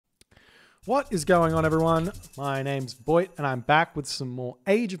What is going on, everyone? My name's Boit, and I'm back with some more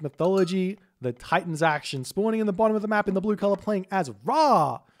Age of Mythology, the Titans action, spawning in the bottom of the map in the blue color, playing as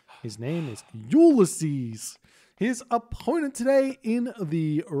Ra. His name is Ulysses. His opponent today in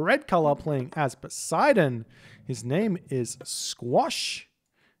the red color, playing as Poseidon. His name is Squash.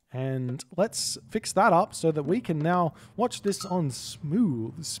 And let's fix that up so that we can now watch this on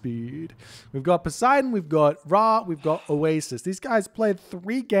smooth speed. We've got Poseidon, we've got Ra, we've got Oasis. These guys played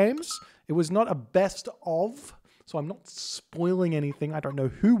 3 games. It was not a best of, so I'm not spoiling anything. I don't know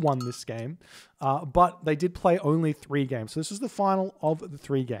who won this game, but they did play only 3 games. So this is the final of the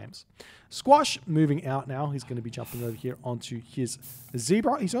 3 games. Squash moving out now. He's going to be jumping over here onto his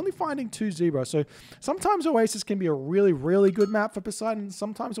zebra. He's only finding 2 zebra. So sometimes Oasis can be a really, really good map for Poseidon.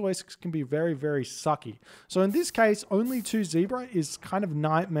 Sometimes Oasis can be very, very sucky. So in this case, only 2 zebra is kind of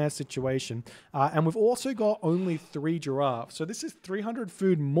nightmare situation. And we've also got only 3 giraffes. So this is 300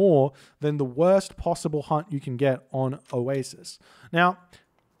 food more than the worst possible hunt you can get on Oasis. Now,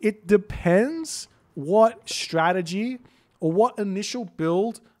 it depends what strategy or what initial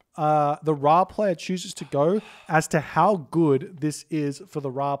build the Ra player chooses to go as to how good this is for the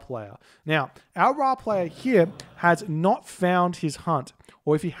Ra player. Now, our Ra player here has not found his hunt.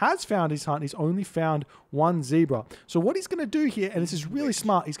 Or if he has found his hunt, he's only found 1 zebra. So what he's going to do here, and this is really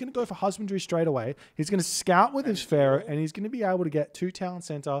smart, he's going to go for husbandry straight away. He's going to scout with his pharaoh, and he's going to be able to get 2 town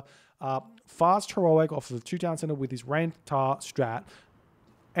center, fast heroic off of 2 town center with his rain tar strat.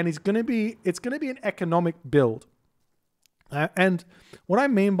 And it's going to be an economic build. And what I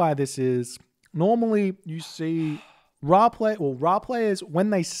mean by this is, normally you see Ra players,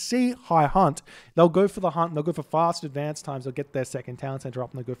 when they see high hunt, they'll go for the hunt, they'll go for fast advance times, they'll get their second town center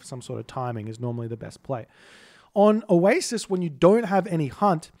up, and they'll go for some sort of timing is normally the best play. On Oasis, when you don't have any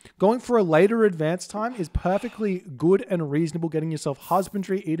hunt, going for a later advance time is perfectly good and reasonable. Getting yourself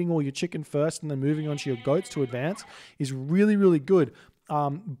husbandry, eating all your chicken first, and then moving on to your goats to advance is really, really good.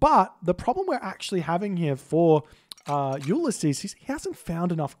 But the problem we're actually having here for Ulysses, he hasn't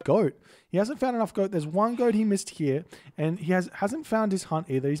found enough goat. He hasn't found enough goat. There's 1 goat he missed here, and he hasn't found his hunt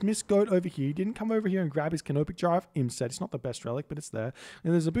either. He's missed goat over here. He didn't come over here and grab his canopic giraffe instead. It's not the best relic, but it's there.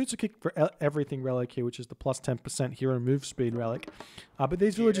 And there's a boots of kick for everything relic here, which is the plus 10% hero move speed relic. But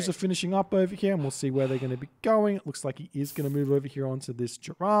these villagers are finishing up over here, and we'll see where they're going to be going. It looks like he is going to move over here onto this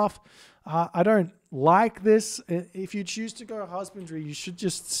giraffe. I don't like this. If you choose to go husbandry, you should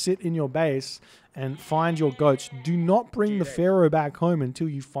just sit in your base and find your goats. Do not bring the pharaoh back home until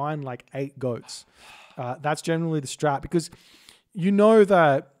you find like 8 goats. That's generally the strat, because you know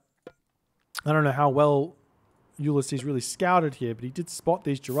that, I don't know how well Ulysses really scouted here, but he did spot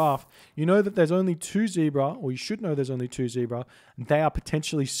these giraffe. You know that there's only 2 zebra, or you should know there's only 2 zebra. They are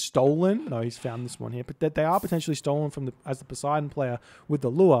potentially stolen. No, he's found this one here, but that they are potentially stolen from as the Poseidon player with the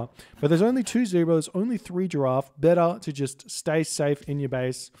lure. But there's only 2 zebra, there's only 3 giraffe. Better to just stay safe in your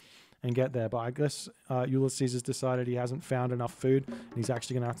base and get there. But I guess Ulysses has decided he hasn't found enough food, and he's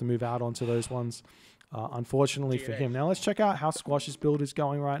actually going to have to move out onto those ones. Unfortunately for him. Now let's check out how Squash's build is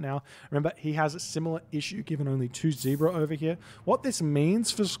going right now. Remember, he has a similar issue given only 2 zebra over here. What this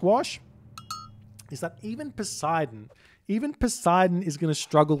means for Squash is that even Poseidon is going to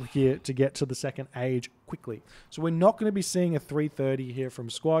struggle here to get to the second age quickly. So we're not going to be seeing a 330 here from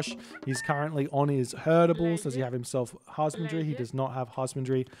Squash. He's currently on his herdables. Does he have himself husbandry? He does not have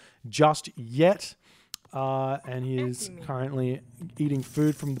husbandry just yet. And he is currently eating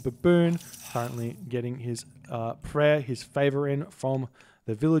food from the baboon, currently getting his prayer, his favor in from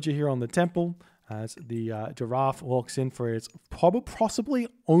the villager here on the temple, as the giraffe walks in for his possibly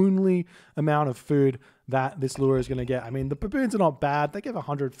only amount of food that this lure is going to get. I mean, the baboons are not bad. They give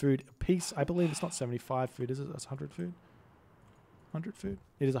 100 food a piece. I believe it's not 75 food, is it? That's 100 food. 100 food?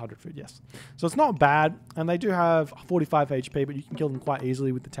 It is 100 food, yes. So it's not bad, and they do have 45 HP, but you can kill them quite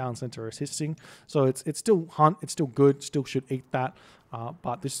easily with the town center assisting. So it's still hunt, it's still good, still should eat that.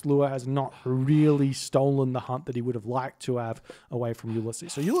 But this lure has not really stolen the hunt that he would have liked to have away from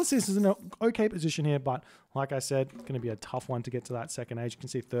Ulysses. So Ulysses is in an okay position here, but like I said, it's going to be a tough one to get to that second age. You can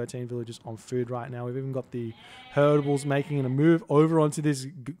see 13 villagers on food right now. We've even got the herdables making a move over onto this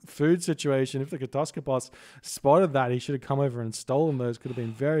food situation. If the Katoskopos spotted that, he should have come over and stolen those. Could have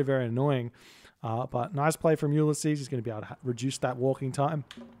been very, very annoying. But nice play from Ulysses. He's going to be able to reduce that walking time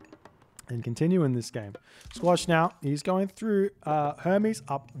and continue in this game. Squash now, he's going through Hermes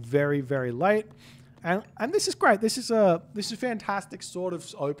up very, very late. And this is great. This is a fantastic sort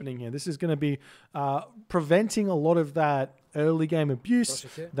of opening here. This is going to be preventing a lot of that early game abuse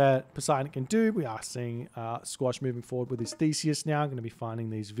that Poseidon can do. We are seeing Squash moving forward with his Theseus now. Going to be finding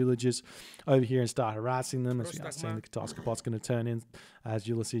these villagers over here and start harassing them, as we are seeing the Katoskopot's going to turn in, as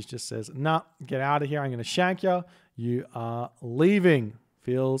Ulysses just says, nah, get out of here. I'm going to shank you. You are leaving.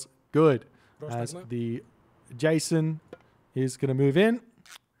 Feels good. As the Jason is going to move in.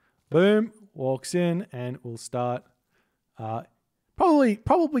 Boom. Walks in and will start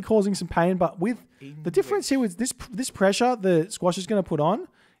probably causing some pain, but with the difference here with this pressure the Squash is going to put on,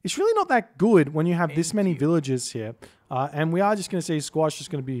 it's really not that good when you have this many villagers here. And we are just going to see Squash just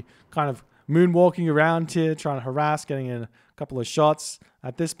going to be kind of moonwalking around here, trying to harass, getting in a couple of shots.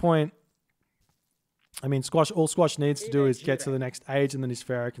 At this point, I mean, all Squash needs to do is get to the next age, and then his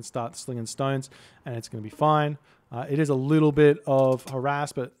Pharaoh can start slinging stones, and it's going to be fine. It is a little bit of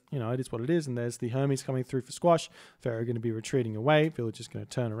harass, but, you know, it is what it is. And there's the Hermes coming through for Squash. Pharaoh going to be retreating away. Village is going to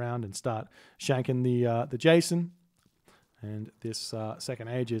turn around and start shanking the Jason. And this second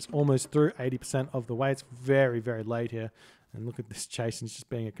age is almost through 80% of the way. It's very, very late here. And look at this Jason's just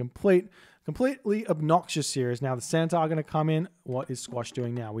being a completely obnoxious here. Is now the Centaur going to come in. What is Squash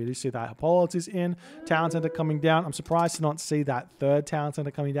doing now? We do see that Hippolytus is in. Town Center coming down. I'm surprised to not see that third Town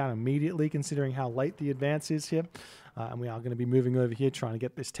Center coming down immediately, considering how late the advance is here. And we are going to be moving over here, trying to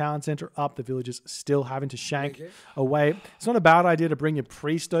get this Town Center up. The villagers still having to shank away. It's not a bad idea to bring your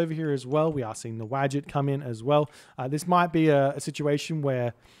priest over here as well. We are seeing the Wadget come in as well. This might be a situation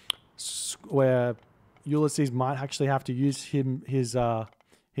where Ulysses might actually have to use his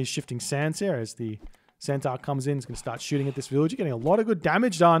shifting sands here, as the Centaur comes in. He's going to start shooting at this villager, getting a lot of good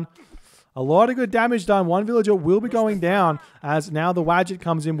damage done. One villager will be going down, as now the Wadget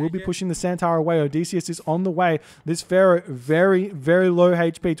comes in. We'll be pushing the Centaur away. Odysseus is on the way. This Pharaoh, very, very low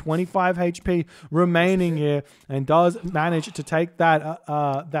HP, 25 HP remaining here, and does manage to take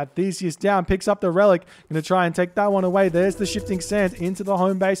that Theseus down. Picks up the relic. Going to try and take that one away. There's the shifting sands into the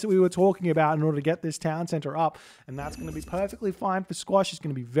home base that we were talking about in order to get this town center up, and that's going to be perfectly fine for Squash. He's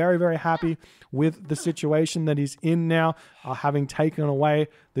going to be very, very happy with the situation that he's in now, having taken away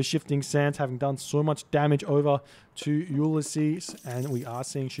the shifting sands, having done so much damage over to Ulysses. And we are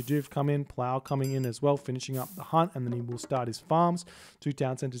seeing Shaduf come in, Plow coming in as well, finishing up the hunt, and then he will start his farms. 2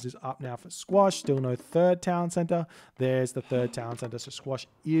 town centers is up now for Squash. Still no third town center. There's the third town center. So Squash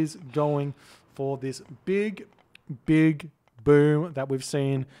is going for this big boom that we've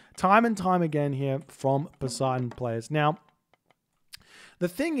seen time and time again here from Poseidon players. Now, the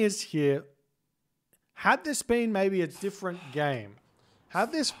thing is here, had this been maybe a different game,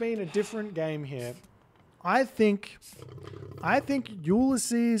 here, I think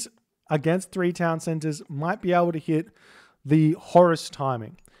Ulysses against 3 town centers might be able to hit the Horus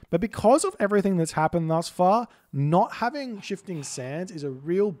timing. But because of everything that's happened thus far, not having shifting sands is a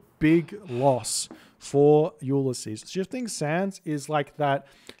real big loss for Ulysses. Shifting sands is like that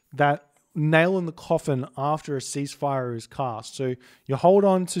nail in the coffin after a ceasefire is cast. So you hold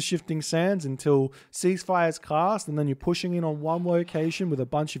on to shifting sands until ceasefire is cast, and then you're pushing in on one location with a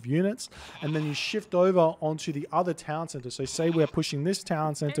bunch of units, and then you shift over onto the other town center. So say we're pushing this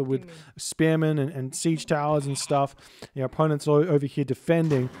town center with spearmen and siege towers and stuff. Your opponent's over here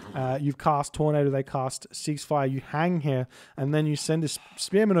defending. You've cast Tornado, they cast ceasefire, you hang here, and then you send a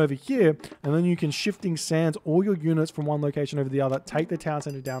spearman over here, and then you can shifting sands all your units from one location over the other, take the town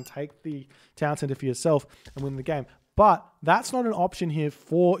center down, take the town center for yourself, and win the game. But that's not an option here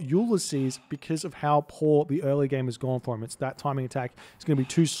for Ulysses because of how poor the early game has gone for him. It's that timing attack. It's going to be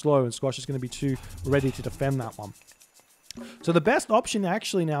too slow, and Squash is going to be too ready to defend that one. So the best option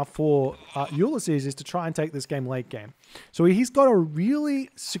actually now for Ulysses is to try and take this game late game. So he's got to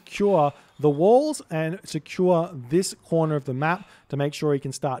really secure the walls and secure this corner of the map to make sure he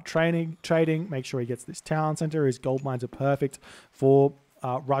can start trading, make sure he gets this town center. His gold mines are perfect for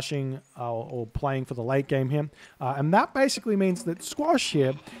rushing or playing for the late game here. And that basically means that Squash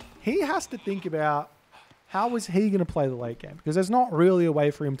here, he has to think about how is he going to play the late game, because there's not really a way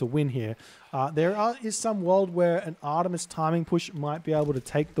for him to win here. There is some world where an Artemis timing push might be able to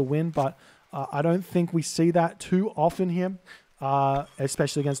take the win, but I don't think we see that too often here,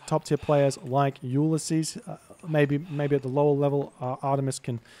 especially against top tier players like Ulysses. Maybe at the lower level, Artemis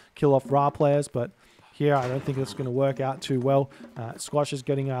can kill off Ra players, but here, I don't think it's going to work out too well. Squash is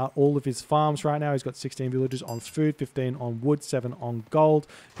getting out all of his farms right now. He's got 16 villagers on food, 15 on wood, 7 on gold.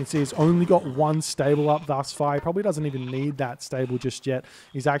 You can see he's only got 1 stable up thus far. He probably doesn't even need that stable just yet.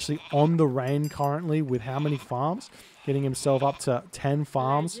 He's actually on the reign currently with how many farms? Getting himself up to 10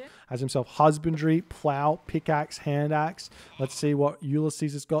 farms. Has himself husbandry, plow, pickaxe, hand axe. Let's see what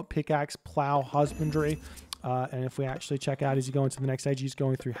Ulysses has got. Pickaxe, plow, husbandry. And if we actually check out, is he going to the next stage? He's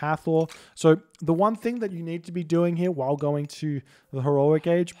going through Hathor. So the one thing that you need to be doing here while going to the heroic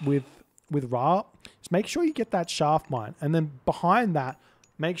age with Ra is make sure you get that shaft mine, and then behind that,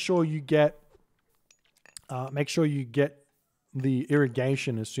 make sure you get the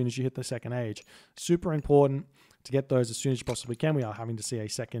irrigation as soon as you hit the second age. Super important to get those as soon as you possibly can. We are having to see a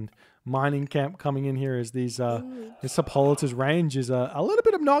second mining camp coming in here as these this Hippolyta's range is a little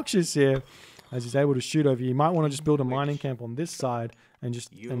bit obnoxious here as he's able to shoot over you. You might want to just build a mining camp on this side and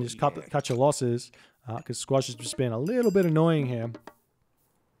just cut your losses because Squash is just being a little bit annoying here.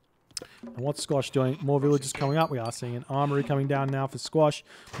 And what's Squash doing? More villagers coming up. We are seeing an armory coming down now for Squash.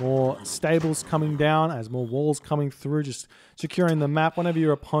 More stables coming down as more walls coming through, just securing the map. Whenever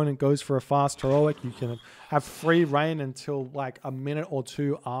your opponent goes for a fast heroic, you can have free reign until like a minute or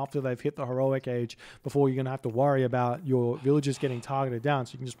two after they've hit the heroic age before you're going to have to worry about your villagers getting targeted down.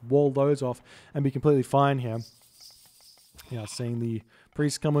 So you can just wall those off and be completely fine here. Yeah, seeing the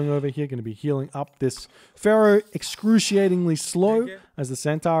priest coming over here, going to be healing up this Pharaoh excruciatingly slow as the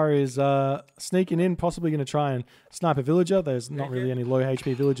Centaur is sneaking in, possibly going to try and snipe a villager. There's not really any low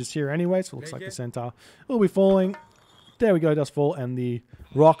HP villagers here anyway, so it looks like the Centaur will be falling. There we go, does fall, and the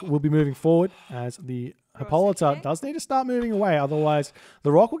rock will be moving forward as the Hippolyta does need to start moving away, otherwise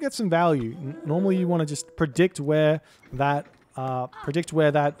the rock will get some value. Normally you want to just predict where that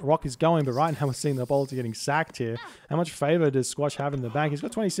rock is going, but right now we're seeing the Hippolyta getting sacked here. How much favor does Squash have in the bank? He's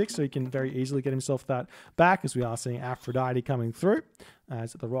got 26, so he can very easily get himself that back, as we are seeing Aphrodite coming through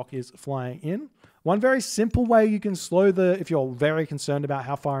as the rock is flying in. One very simple way you can slow if you're very concerned about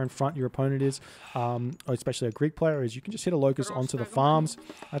how far in front your opponent is, especially a Greek player, is you can just hit a locust onto the farms.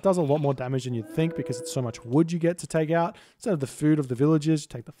 That does a lot more damage than you'd think because it's so much wood you get to take out. Instead of the food of the villagers, you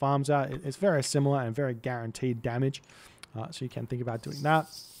take the farms out. It's very similar and very guaranteed damage. So you can think about doing that.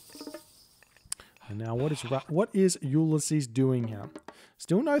 And now what is Ulysses doing here?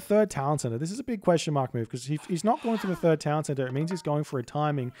 Still no third talent center. This is a big question mark move because if he's not going for the third talent center, it means he's going for a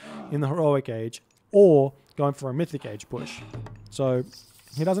timing in the heroic age or going for a mythic age push. So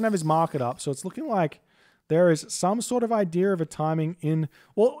he doesn't have his market up. So it's looking like there is some sort of idea of a timing in,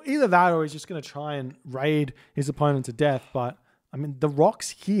 well, either that or he's just going to try and raid his opponent to death. But I mean, the rock's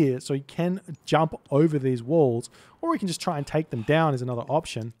here, so he can jump over these walls, or he can just try and take them down is another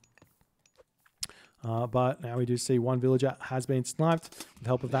option. But now we do see one villager has been sniped with the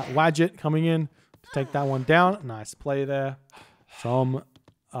help of that Wadjet coming in to take that one down. Nice play there from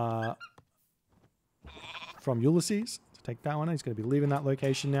Ulysses to take that one. He's going to be leaving that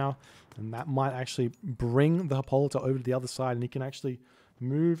location now, and that might actually bring the Hippolyta over to the other side, and he can actually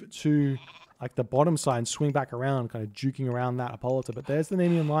move to like the bottom side and swing back around, kind of juking around that Hippolyta. But there's the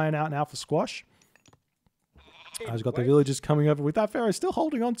Nemean Lion out now for Squash. He's got the villagers coming over with that Pharaoh still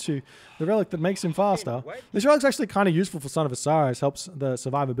holding on to the relic that makes him faster. This relic's actually kind of useful for Son of Osiris, helps the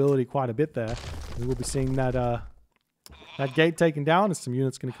survivability quite a bit there. We will be seeing that that gate taken down as some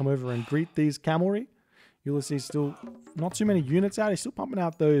units going to come over and greet these camelry. Ulysses still not too many units out. He's still pumping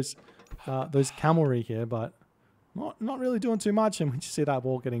out those camelry here, but not really doing too much. And we just see that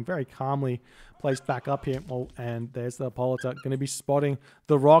ball getting very calmly placed back up here. Oh, and there's the Hippolyta going to be spotting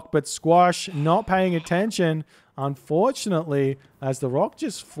the rock, but Squash not paying attention, unfortunately, as the rock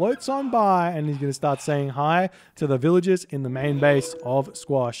just floats on by, and he's going to start saying hi to the villagers in the main base of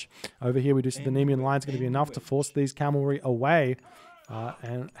Squash. Over here, we do see the Nemean Line's going to be enough to force these camelry away.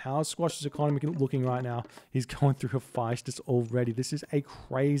 And how's Squash's economy looking right now? He's going through Hephaestus already. This is a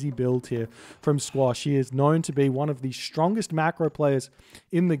crazy build here from Squash. He is known to be one of the strongest macro players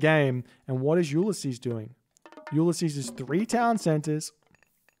in the game. And what is Ulysses doing? Ulysses is 3 town centers.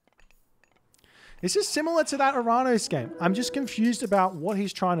 This is similar to that Aranos game. I'm just confused about what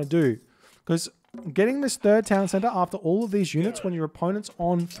he's trying to do. Because getting this 3rd town center after all of these units when your opponent's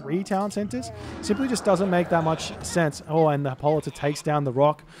on 3 town centers simply just doesn't make that much sense. Oh, and the Hippolyta takes down the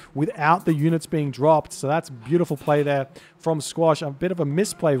rock without the units being dropped. So that's beautiful play there from Squash. A bit of a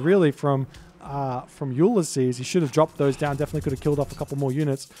misplay really from Ulysses. He should have dropped those down. Definitely could have killed off a couple more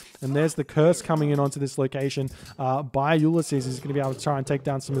units. And there's the curse coming in onto this location by Ulysses. He's going to be able to try and take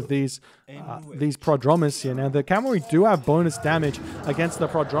down some of these prodromus here. Now, the cavalry do have bonus damage against the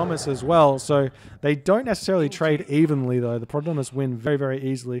prodromus as well. So they don't necessarily trade evenly, though. The prodromus win very, very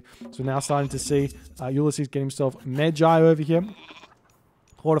easily. So we're now starting to see Ulysses get himself Magi over here.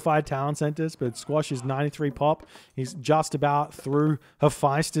 Fortified town centers, but Squash is 93 pop. He's just about through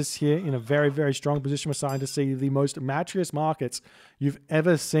Hephaestus here in a very, very strong position. We're starting to see the most matchiest markets you've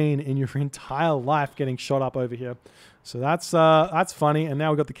ever seen in your entire life getting shot up over here. So that's funny. And now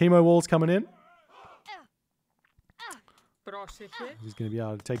we've got the chemo walls coming in. He's going to be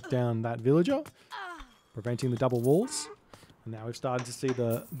able to take down that villager. preventing the double walls. And now we've started to see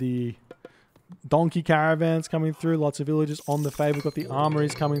the donkey caravans coming through. Lots of villagers on the fave. We've got the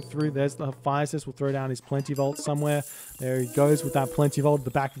armories coming through. There's the Hephaestus. We'll throw down his plenty vault somewhere. There he goes with that plenty vault at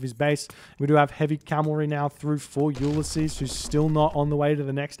the back of his base. We do have heavy cavalry now through for Ulysses, who's still not on the way to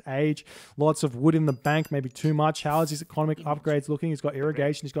the next age. Lots of wood in the bank, maybe too much. How is his economic upgrades looking? He's got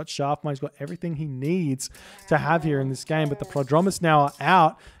irrigation. He's got shaft mine. He's got everything he needs to have here in this game. But the prodromus now are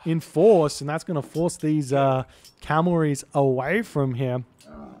out in force, and that's going to force these cavalries away from here.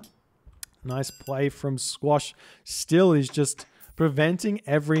 Nice play from Squash. Still is just preventing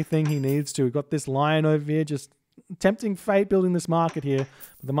everything he needs to. We've got this lion over here just tempting fate building this market here.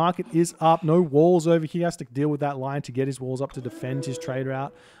 But the market is up. No walls over here. He has to deal with that lion to get his walls up to defend his trade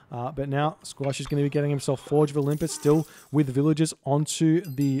route. But now Squash is going to be getting himself Forge of Olympus still with villagers onto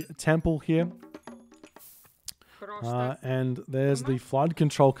the temple here. And there's the flood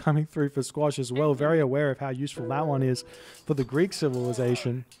control coming through for Squash as well. Very aware of how useful that one is for the Greek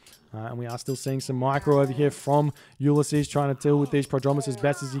civilization. And we are still seeing some micro over here from Ulysses trying to deal with these prodromus as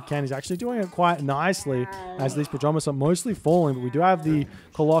best as he can. He's actually doing it quite nicely as these prodromus are mostly falling. But we do have the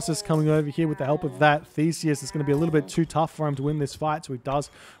Colossus coming over here with the help of that Theseus. It's going to be a little bit too tough for him to win this fight, so he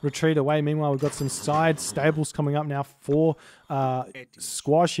does retreat away. Meanwhile, we've got some side stables coming up now for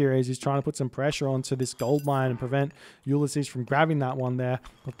Squash here as he's trying to put some pressure onto this gold mine and prevent Ulysses from grabbing that one there.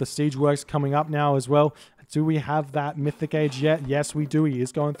 But the siege works coming up now as well. Do we have that Mythic Age yet? Yes, we do. He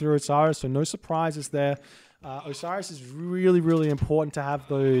is going through Osiris, so no surprises there. Osiris is really, really important to have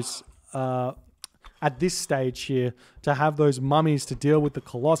those, at this stage here, to have those mummies to deal with the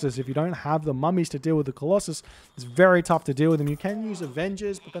Colossus. If you don't have the mummies to deal with the Colossus, it's very tough to deal with them. You can use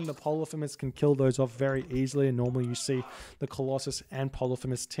Avengers, but then the Polyphemus can kill those off very easily, and normally you see the Colossus and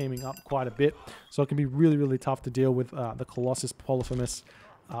Polyphemus teaming up quite a bit. So it can be really, really tough to deal with the Colossus-Polyphemus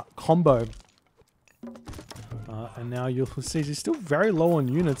combo. And now you'll see he's still very low on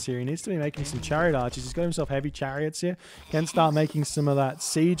units here. He needs to be making some chariot archers. He's got himself heavy chariots here. Can start making some of that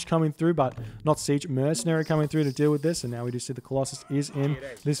siege coming through, but not siege, mercenary coming through to deal with this. And now we do see the Colossus is in.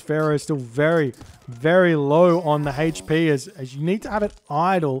 This Pharaoh is still very, very low on the HP as you need to have it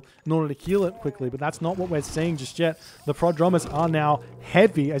idle in order to heal it quickly, but that's not what we're seeing just yet. The prodromus are now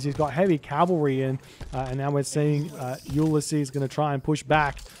heavy as he's got heavy cavalry in, and now we're seeing Ulysses going to try and push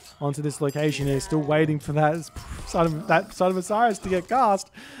back onto this location here, still waiting for that son of Osiris to get cast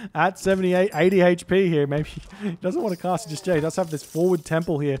at 78, 80 HP here. Maybe he doesn't want to cast it just yet. He does have this forward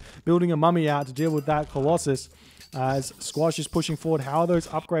temple here, building a mummy out to deal with that Colossus. As Squash is pushing forward, how are those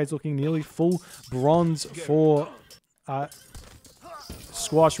upgrades looking? Nearly full bronze for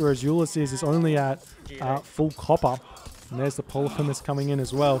Squash, whereas Ulysses is only at full copper. And there's the Polyphemus coming in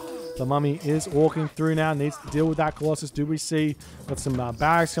as well. The mummy is walking through now, needs to deal with that Colossus. Do we see? Got some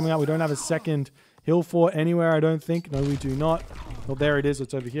barracks coming up. We don't have a second hill fort anywhere, I don't think. No, we do not. Well, there it is.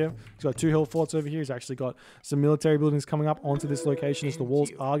 It's over here. He's got 2 hill forts over here. He's actually got some military buildings coming up onto this location as the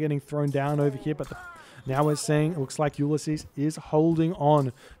walls are getting thrown down over here. But now we're seeing it looks like Ulysses is holding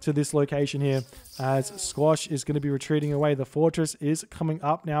on to this location here as Squash is going to be retreating away. The fortress is coming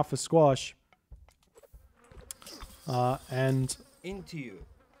up now for Squash. And into you.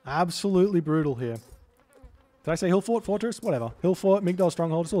 Absolutely brutal here. Did I say hill fort, fortress? Whatever. Hill fort, Migdol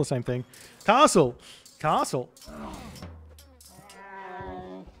stronghold, it's all the same thing. Castle. Castle.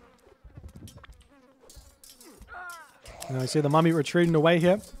 And I see the mummy retreating away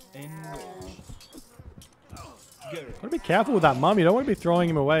here. Got to be careful with that mummy. You don't want to be throwing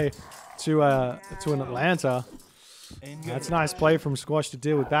him away to an Atlanta. That's a nice play from Squash to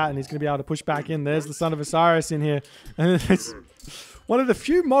deal with that, and he's going to be able to push back in. There's the son of Osiris in here. And it's one of the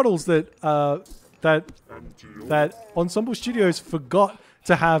few models that that Ensemble Studios forgot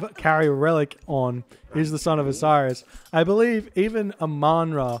to have carry a relic on is the son of Osiris. I believe even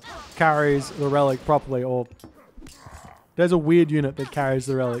Aman-Ra carries the relic properly, or there's a weird unit that carries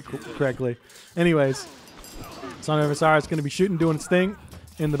the relic correctly. Anyways, son of Osiris is going to be shooting, doing its thing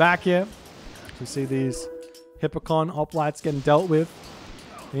in the back here. You see these Hippocon hoplites getting dealt with.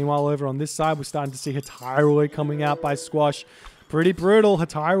 Meanwhile, over on this side, we're starting to see Hetairoi coming out by Squash. Pretty brutal.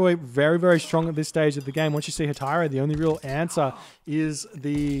 Hetairoi very, very strong at this stage of the game. Once you see Hetairoi, the only real answer is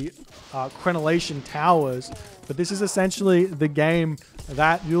the Crenellation Towers. But this is essentially the game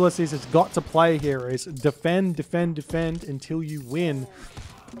that Ulysses has got to play here, is defend, defend, defend until you win.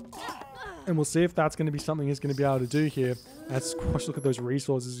 And we'll see if that's going to be something he's going to be able to do here. As Squash, look at those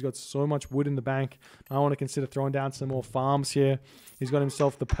resources. He's got so much wood in the bank. I want to consider throwing down some more farms here. He's got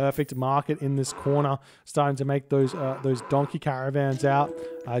himself the perfect market in this corner, starting to make those donkey caravans out.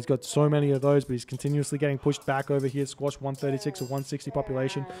 He's got so many of those, but he's continuously getting pushed back over here. Squash 136 of 160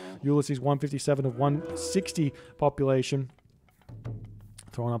 population. Ulysses 157 of 160 population.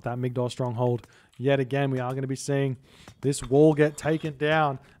 Throwing up that Migdol stronghold. Yet again, we are going to be seeing this wall get taken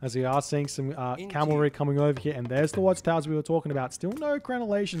down as we are seeing some cavalry coming over here. And there's the watchtowers we were talking about. Still no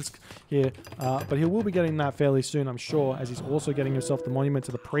crenellations here, but he will be getting that fairly soon, I'm sure, as he's also getting himself the monument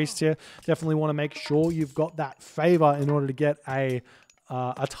to the priest here. Definitely want to make sure you've got that favor in order to get a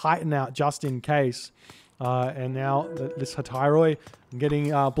Titan out just in case. And now this Hetairoi getting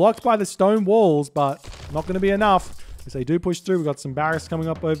blocked by the stone walls, but not going to be enough. As they do push through, we've got some barracks coming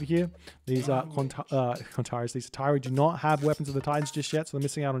up over here. These Hetairoi do not have weapons of the Titans just yet, so they're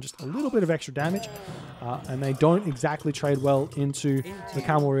missing out on just a little bit of extra damage. And they don't exactly trade well into the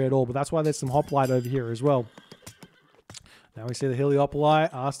cavalry at all, but that's why there's some hoplite over here as well. Now we see the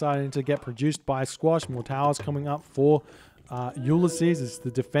Heliopoli are starting to get produced by Squash. More towers coming up for Ulysses as the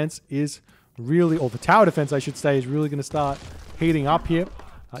defense is really, or the tower defense I should say, is really going to start heating up here.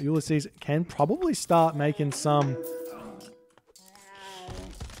 Ulysses can probably start making some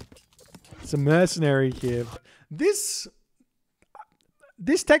mercenary here. This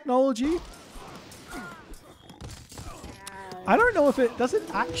technology, I don't know if does it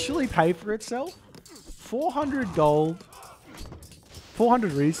actually pay for itself. 400 gold,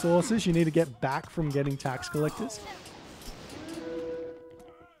 400 resources you need to get back from getting tax collectors.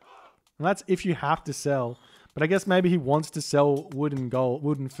 And that's if you have to sell. But I guess maybe he wants to sell wood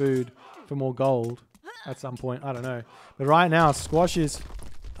and food for more gold at some point. I don't know. But right now, Squash is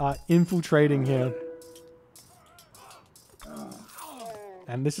infiltrating here.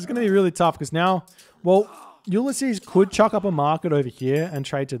 And this is going to be really tough because now, well, Ulysses could chuck up a market over here and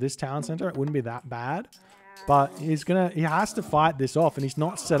trade to this town center. It wouldn't be that bad. But he has to fight this off, and he's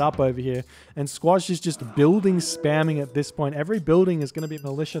not set up over here. And Squash is just building spamming at this point. Every building is going to be a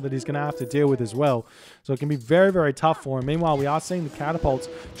militia that he's going to have to deal with as well. So it can be very, very tough for him. Meanwhile, we are seeing the catapults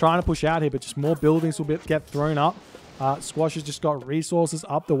trying to push out here, but just more buildings will get thrown up. Squash has just got resources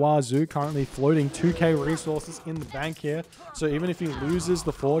up the wazoo, currently floating 2k resources in the bank here. So even if he loses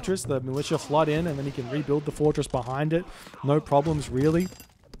the fortress, the militia flood in, and then he can rebuild the fortress behind it. No problems, really.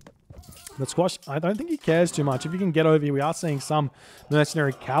 But Squash, I don't think he cares too much. If you can get over here, we are seeing some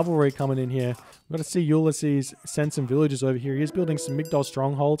mercenary cavalry coming in here. We've got to see Ulysses send some villagers over here. He is building some Migdol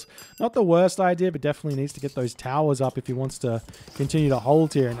strongholds. Not the worst idea, but definitely needs to get those towers up if he wants to continue to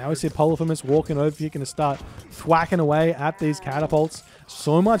hold here. And now we see Polyphemus walking over here, going to start thwacking away at these catapults.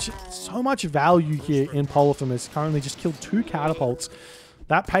 So much value here in Polyphemus. Currently just killed 2 catapults.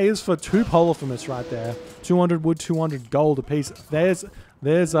 That pays for 2 Polyphemus right there. 200 wood, 200 gold a piece. There's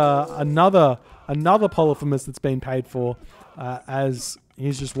another Polyphemus that's been paid for as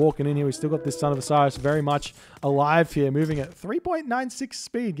he's just walking in here. We've still got this Son of Osiris very much alive here, moving at 3.96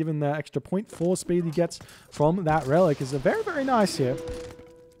 speed, given the extra 0.4 speed he gets from that relic. Is very, very nice here.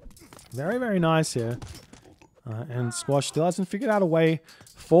 Very, very nice here. And Squash still hasn't figured out a way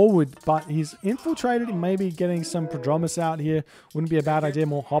forward, but he's infiltrated and maybe getting some Prodromus out here. Wouldn't be a bad idea.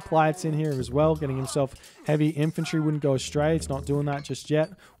 More hoplites in here as well. Getting himself heavy infantry wouldn't go astray. It's not doing that just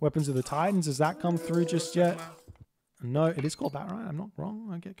yet. Weapons of the Titans, has that come through just yet? No, it is called that, right? I'm not wrong.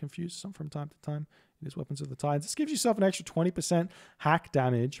 I get confused from time to time. It is Weapons of the Titans. This gives yourself an extra 20% hack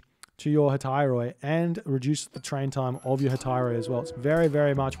damage to your Hetairoi and reduce the train time of your Hetairoi as well. It's very,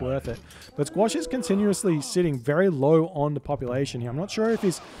 very much worth it. But Squash is continuously sitting very low on the population here. I'm not sure if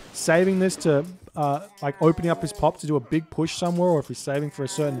he's saving this to like opening up his pop to do a big push somewhere, or if he's saving for a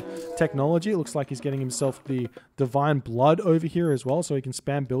certain technology. It looks like he's getting himself the Divine Blood over here as well, so he can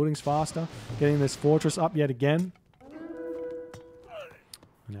spam buildings faster. Getting this fortress up yet again.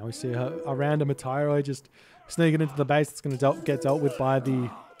 And now we see a random Hetairoi just sneaking into the base. It's going to get dealt with by the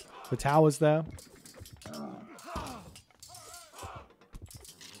towers there.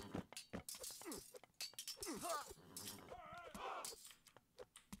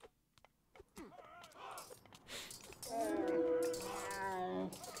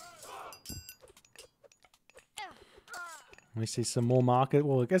 We see some more market.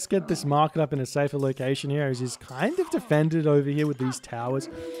 Well, let's get this market up in a safer location here, as he's kind of defended over here with these towers.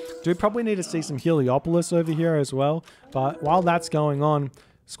 Do we probably need to see some Heliopolis over here as well? But while that's going on,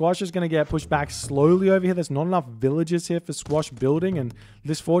 Squash is going to get pushed back slowly over here. There's not enough villages here for Squash building, and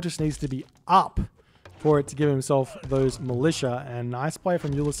this fortress needs to be up for it to give himself those militia. And nice play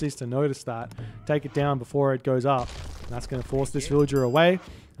from Ulysses to notice that. Take it down before it goes up. That's going to force this villager away.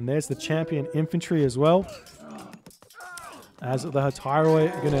 And there's the champion infantry as well. As the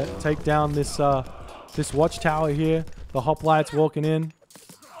Hatyroi are going to take down this this watchtower here. The hoplites walking in.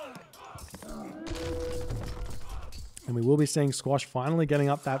 And we will be seeing Squash finally getting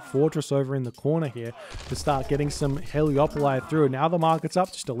up that fortress over in the corner here to start getting some Heliopoli through. Now the market's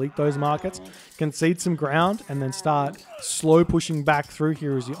up, just delete those markets, concede some ground, and then start slow pushing back through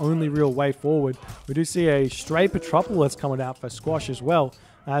here is the only real way forward. We do see a stray Petropolis coming out for Squash as well,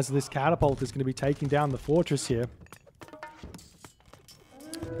 as this catapult is going to be taking down the fortress here.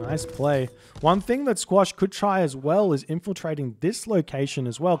 Nice play. One thing that Squash could try as well is infiltrating this location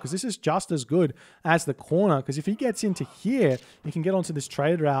as well, because this is just as good as the corner, because if he gets into here, he can get onto this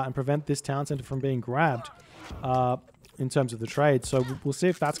trade route and prevent this town center from being grabbed in terms of the trade. So we'll see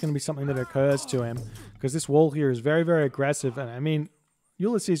if that's going to be something that occurs to him, because this wall here is very, very aggressive. And I mean,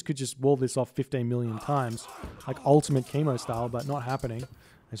 Ulysses could just wall this off 15 million times, like ultimate chemo style, but not happening.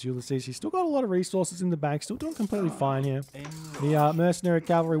 As Ulysses, he's still got a lot of resources in the bank, still doing completely fine here. The mercenary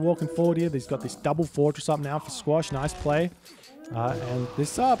cavalry walking forward here. He's got this double fortress up now for Squash. Nice play. And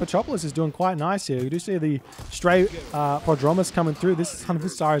this Petropolis is doing quite nice here. You do see the stray Prodromus coming through. This Son of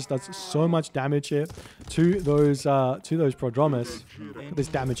Osiris does so much damage here to those Prodromus. Look at this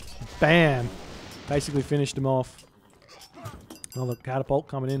damage. Bam! Basically finished him off. Another catapult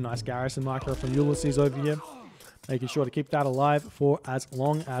coming in. Nice garrison marker from Ulysses over here. Making sure to keep that alive for as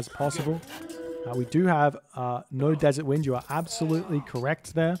long as possible. We do have no desert wind. You are absolutely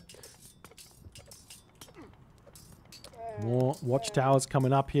correct there. More watchtowers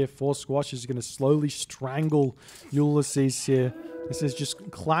coming up here for Squash. Is going to slowly strangle Ulysses here. This is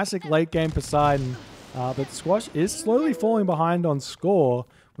just classic late game Poseidon. But Squash is slowly falling behind on score,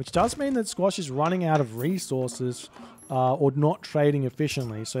 which does mean that Squash is running out of resources or not trading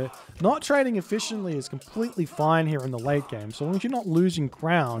efficiently. So not trading efficiently is completely fine here in the late game. So long as you're not losing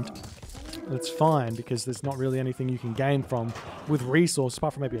ground, that's fine, because there's not really anything you can gain from with resource,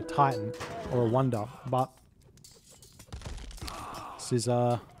 apart from maybe a Titan or a Wonder. But this is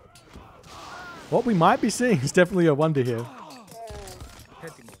what we might be seeing is definitely a Wonder here.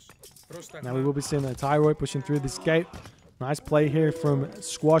 Now we will be seeing the Hatyroi pushing through this gate. Nice play here from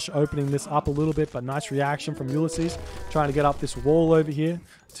Squash, opening this up a little bit, but nice reaction from Ulysses, trying to get up this wall over here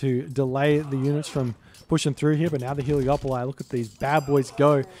to delay the units from pushing through here. But now the Heliopoli, look at these bad boys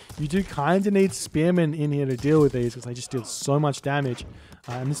go. You do kind of need spearmen in here to deal with these, because they just deal so much damage.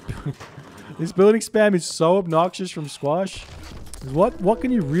 And this building spam is so obnoxious from Squash. What can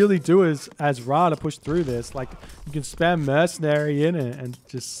you really do as Ra to push through this? Like, you can spam mercenary in and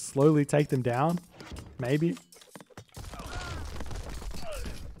just slowly take them down, maybe.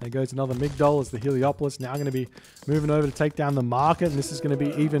 There goes another Migdol as the Heliopolis now going to be moving over to take down the market. And this is going to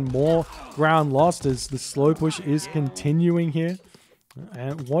be even more ground lost as the slow push is continuing here.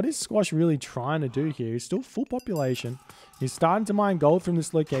 And what is Squash really trying to do here? He's still full population. He's starting to mine gold from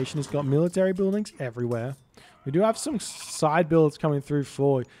this location. He's got military buildings everywhere. We do have some side builds coming through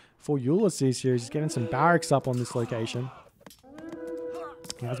for Ulysses here. He's getting some barracks up on this location.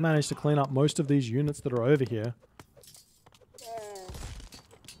 He has managed to clean up most of these units that are over here.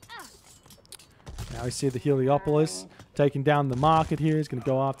 Now we see the Heliopolis taking down the market here. He's going to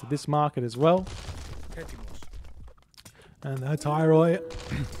go after this market as well. And the Hatyroi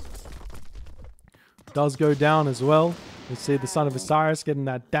does go down as well. We see the Son of Osiris getting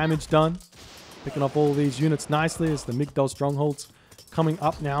that damage done. Picking up all these units nicely as the Migdol strongholds coming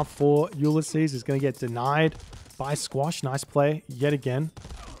up now for Ulysses. Is going to get denied by Squash. Nice play yet again.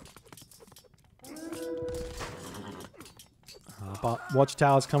 But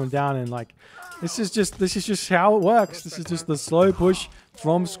Watchtower's coming down, and like, this is just how it works. This is just the slow push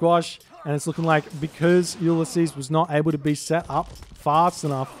from Squash, and it's looking like because Ulysses was not able to be set up fast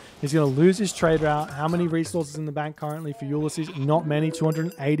enough, he's going to lose his trade route. How many resources in the bank currently for Ulysses? Not many.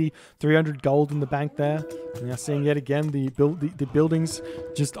 280, 300 gold in the bank there. And now seeing yet again the buildings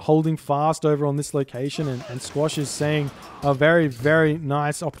just holding fast over on this location, and Squash is seeing a very, very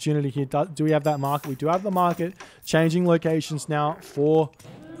nice opportunity here. Do we have that market? We do have the market. Changing locations now for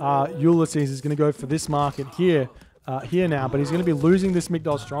Ulysses is going to go for this market here now, but he's going to be losing this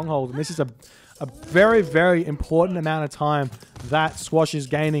Migdol stronghold, and this is a very, very important amount of time that Squash is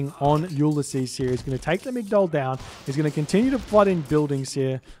gaining on Ulysses here. He's going to take the Migdol down. He's going to continue to flood in buildings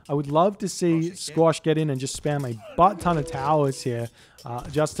here. I would love to see Squash get in and just spam a butt ton of towers here,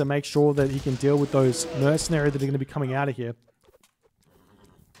 just to make sure that he can deal with those mercenaries that are going to be coming out of here.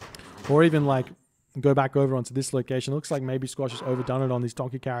 Or even like go back over onto this location. Looks like maybe Squash has overdone it on these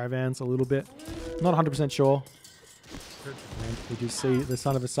donkey caravans a little bit. Not 100% sure. And we do see the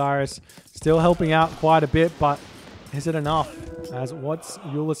Son of Osiris still helping out quite a bit, but Is it enough? As what's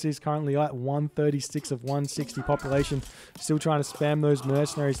Ulysses currently at 136 of 160 population. Still trying to spam those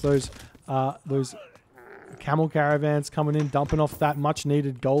mercenaries, those camel caravans coming in, dumping off that much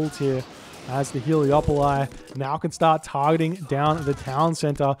needed gold here. As the Heliopoli now can start targeting down the town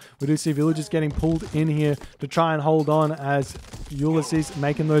center. We do see villagers getting pulled in here to try and hold on as Ulysses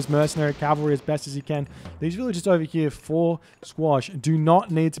making those mercenary cavalry as best as he can. These villagers over here for Squash do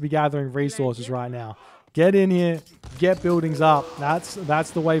not need to be gathering resources right now. Get in here, get buildings up. That's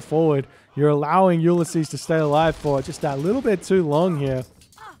the way forward. You're allowing Ulysses to stay alive for just that little bit too long here.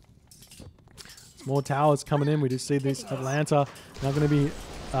 More towers coming in. We do see this Atlanta now going to be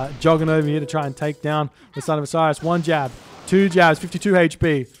jogging over here to try and take down the Son of Osiris. One jab, two jabs, 52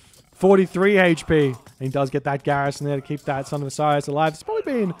 HP, 43 HP. And he does get that garrison there to keep that Son of Osiris alive. It's probably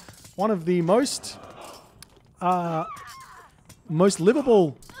been one of the most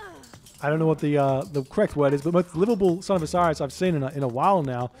livable, I don't know what the correct word is, but most livable Son of Osiris I've seen in a while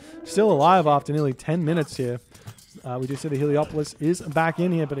now. Still alive after nearly 10 minutes here. We do see the Heliopolis is back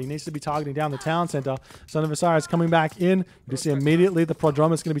in here, but he needs to be targeting down the town center. Son of Osiris coming back in. We do see immediately the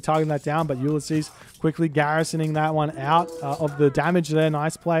Prodrome is going to be targeting that down, but Ulysses quickly garrisoning that one out of the damage there.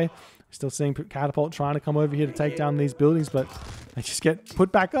 Nice play. Still seeing Catapult trying to come over here to take down these buildings, but they just get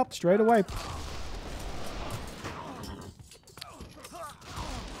put back up straight away.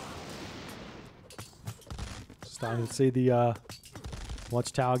 Starting to see the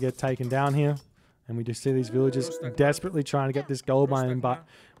watchtower get taken down here. And we just see these villagers desperately trying to get this gold mine. But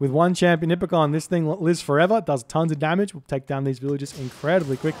with one champion Hippocon, this thing lives forever. Does tons of damage. We'll take down these villagers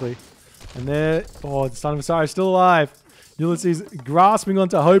incredibly quickly. And there, oh, the Son of Osiris still alive. Ulysses grasping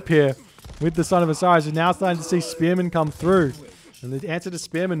onto hope here with the Son of Osiris. We're now starting to see Spearmen come through. And the answer to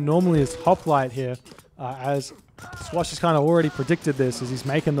Spearmen normally is Hoplite here. As Squash has kind of already predicted this as he's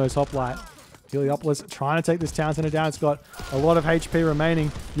making those Hoplite. Heliopolis trying to take this town center down. It's got a lot of HP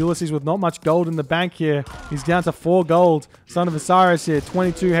remaining. Ulysses with not much gold in the bank here. He's down to 4 gold. Son of Osiris here,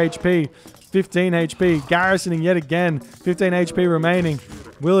 22 HP, 15 HP. Garrisoning yet again, 15 HP remaining.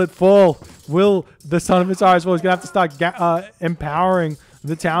 Will it fall? Will the Son of Osiris fall? He's going to have to start empowering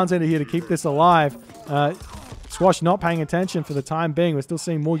the town center here to keep this alive. Squash not paying attention for the time being. We're still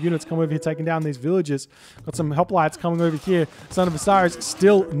seeing more units come over here taking down these villages. Got some hoplites coming over here. Son of Osiris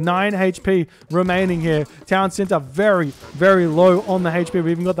still 9 HP remaining here. Town center very, very low on the HP. We've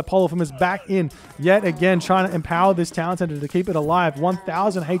even got the Polyphemus back in yet again, trying to empower this town center to keep it alive.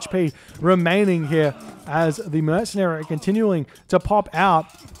 1,000 HP remaining here as the mercenary are continuing to pop out.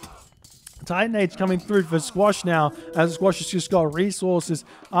 Titan Age coming through for Squash now, as Squash has just got resources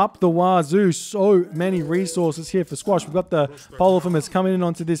up the wazoo. So many resources here for Squash. We've got the Polyphemus coming in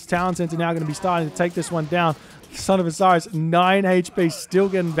onto this town center now, going to be starting to take this one down. Son of Osiris, 9 HP, still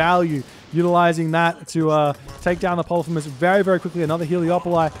getting value. Utilizing that to take down the Polyphemus very, very quickly. Another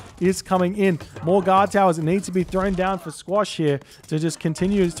Heliopoli is coming in. More guard towers that need to be thrown down for Squash here to just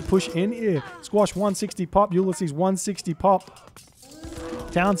continue to push in here. Squash 160 pop, Ulysses 160 pop.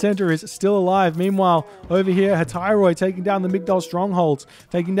 Town center is still alive. Meanwhile, over here, Hatyroi taking down the Migdol strongholds,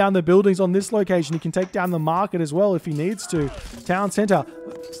 taking down the buildings on this location. He can take down the market as well if he needs to. Town center,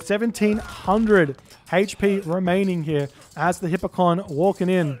 1,700 HP remaining here as the Hippocon walking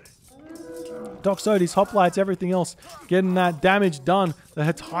in. Doxotes, hoplites, everything else getting that damage done. The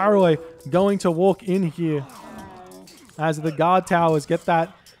Hatyroi going to walk in here as the guard towers get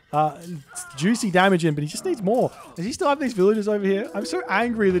that juicy damage in, but he just needs more. Does he still have these villagers over here? I'm so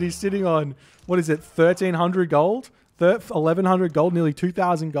angry that he's sitting on, what is it, 1,300 gold? 1,100 gold, nearly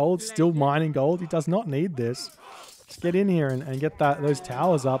 2,000 gold, still mining gold. He does not need this. Just get in here and get those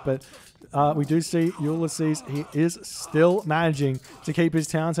towers up. But we do see Ulysses, he is still managing to keep his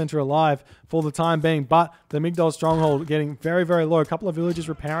town center alive for the time being, but the Migdol stronghold getting very, very low. A couple of villagers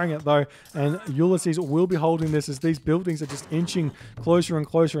repairing it though, and Ulysses will be holding this as these buildings are just inching closer and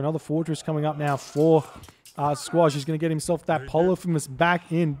closer. Another fortress coming up now for Squash. He's going to get himself that Polyphemus back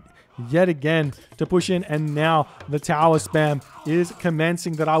in yet again to push in, and now the tower spam is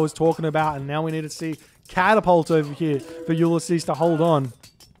commencing that I was talking about, and now we need to see Catapult over here for Ulysses to hold on.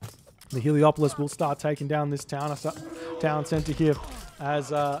 The Heliopolis will start taking down this town center here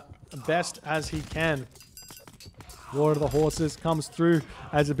as best as he can. Lord of the Horses comes through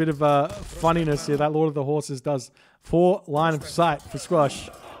as a bit of funniness here. That Lord of the Horses does 4 line of sight for Squash,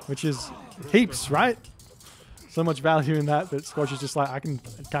 which is heaps, right? So much value in that Squash is just like, I can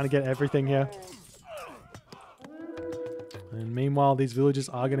kind of get everything here. And meanwhile, these villagers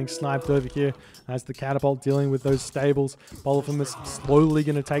are getting sniped over here as the Catapult dealing with those stables. Polyphemus slowly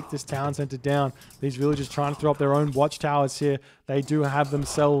going to take this town center down. These villagers trying to throw up their own watchtowers here. they do have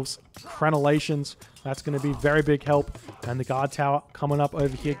themselves crenellations. That's going to be very big help. And the guard tower coming up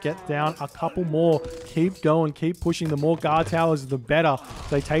over here. Get down a couple more. Keep going. Keep pushing. The more guard towers, the better.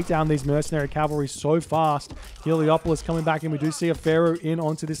 They take down these mercenary cavalry so fast. Heliopolis coming back in. We do see a pharaoh in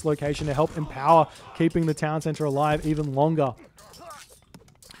onto this location to help empower, keeping the town center alive even longer.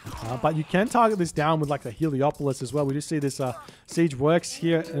 But you can target this down with like the Heliopolis as well. We just see this siege works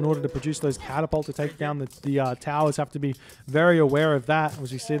here in order to produce those catapult to take down the towers. Have to be very aware of that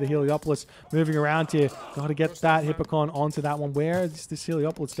as we see the Heliopolis moving around here. Got to get that Hippocon onto that one. Where is this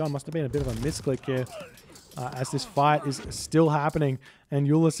Heliopolis going? Must have been a bit of a misclick here as this fight is still happening and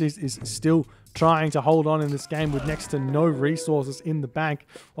Ulysses is still trying to hold on in this game with next to no resources in the bank.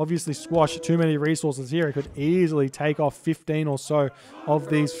 Obviously, Squash, too many resources here. It could easily take off 15 or so of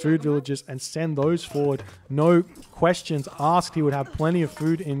these food villages and send those forward. No questions asked. He would have plenty of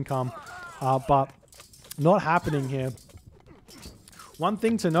food income, but not happening here. One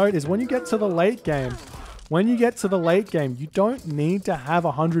thing to note is when you get to the late game, you don't need to have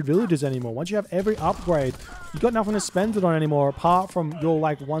 100 villages anymore. Once you have every upgrade, you've got nothing to spend it on anymore apart from your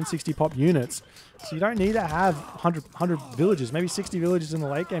like 160 pop units. So you don't need to have 100 villages. Maybe 60 villages in the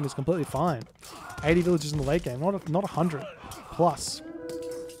late game is completely fine. 80 villages in the late game, not 100 plus.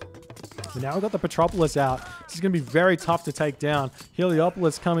 But now we've got the Petropolis out. This is going to be very tough to take down.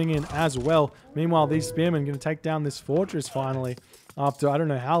 Heliopolis coming in as well. Meanwhile, these spearmen are going to take down this fortress finally. After I don't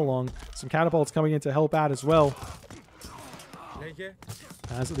know how long. Some catapults coming in to help out as well.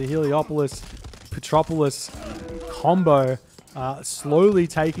 As the Heliopolis Petropolis combo slowly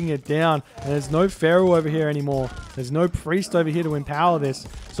taking it down. And there's no pharaoh over here anymore. There's no priest over here to empower this.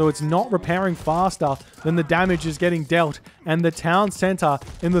 So it's not repairing faster than the damage is getting dealt. And the town center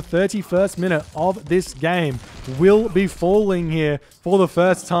in the 31st minute of this game will be falling here for the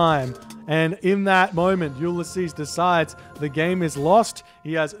first time. And in that moment, Ulysses decides the game is lost.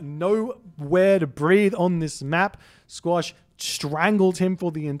 He has nowhere to breathe on this map. Squash strangled him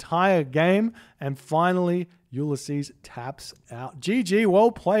for the entire game. And finally, Ulysses taps out. GG,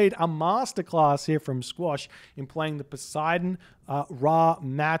 well played. A masterclass here from Squash in playing the Poseidon Ra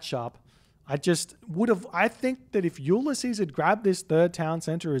matchup. I think that if Ulysses had grabbed this third town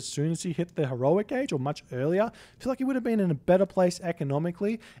center as soon as he hit the heroic age or much earlier, I feel like he would have been in a better place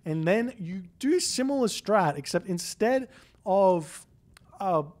economically. And then you do similar strat, except instead of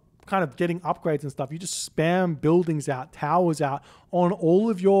kind of getting upgrades and stuff, you just spam buildings out, towers out on all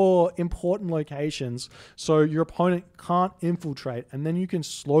of your important locations so your opponent can't infiltrate. And then you can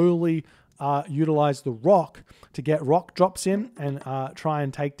slowly utilize the rock to get rock drops in and try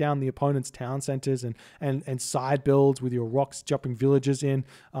and take down the opponent's town centers and side builds with your rocks dropping villages in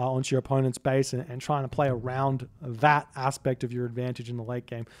onto your opponent's base and trying to play around that aspect of your advantage in the late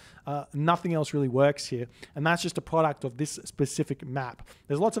game. Nothing else really works here, and that's just a product of this specific map.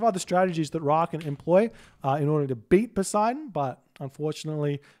 There's lots of other strategies that Ra can employ in order to beat Poseidon, but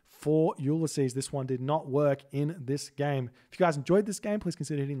unfortunately for Ulysses, this one did not work in this game. If you guys enjoyed this game, please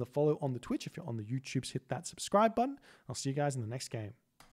consider hitting the follow on the Twitch. If you're on the YouTubes, hit that subscribe button. I'll see you guys in the next game.